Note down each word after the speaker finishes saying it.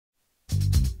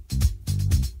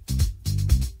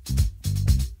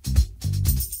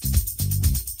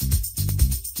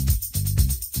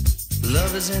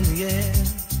Love is in the air,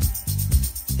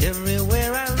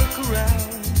 everywhere I look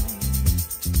around.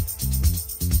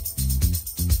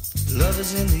 Love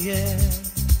is in the air,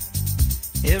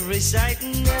 every sight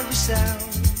and every sound.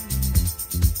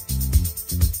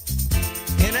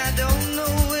 And I don't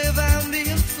know if I'm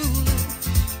being foolish,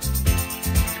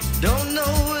 don't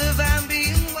know if I'm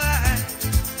being wise,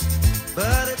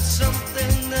 but it's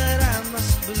something that I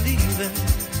must believe in,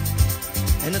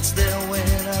 and it's there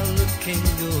when I look in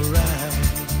your eyes.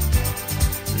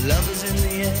 Love is in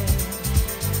the air,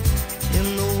 in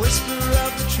the whisper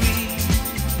of the tree.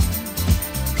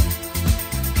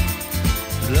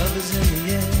 Love is in the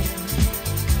air,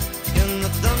 in the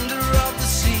thunder of the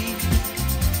sea.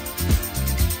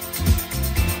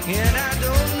 And I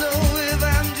don't know if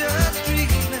I'm just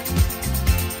dreaming,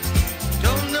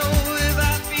 don't know if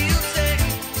I feel safe,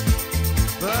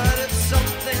 but it's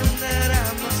something that I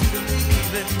must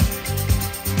believe in,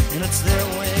 and it's there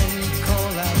when you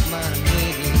call out my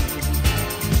name.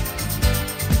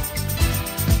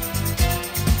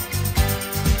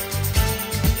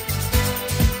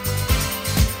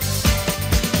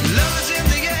 Love is in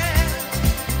the air,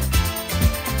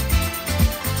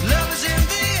 love is in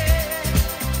the air.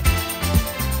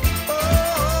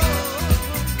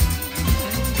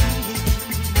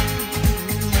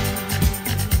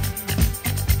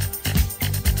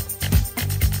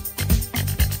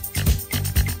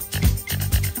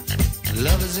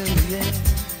 Love is in the air,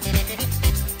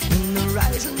 in the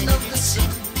rising of the sun.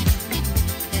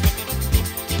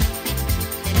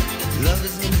 Love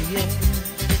is in the air.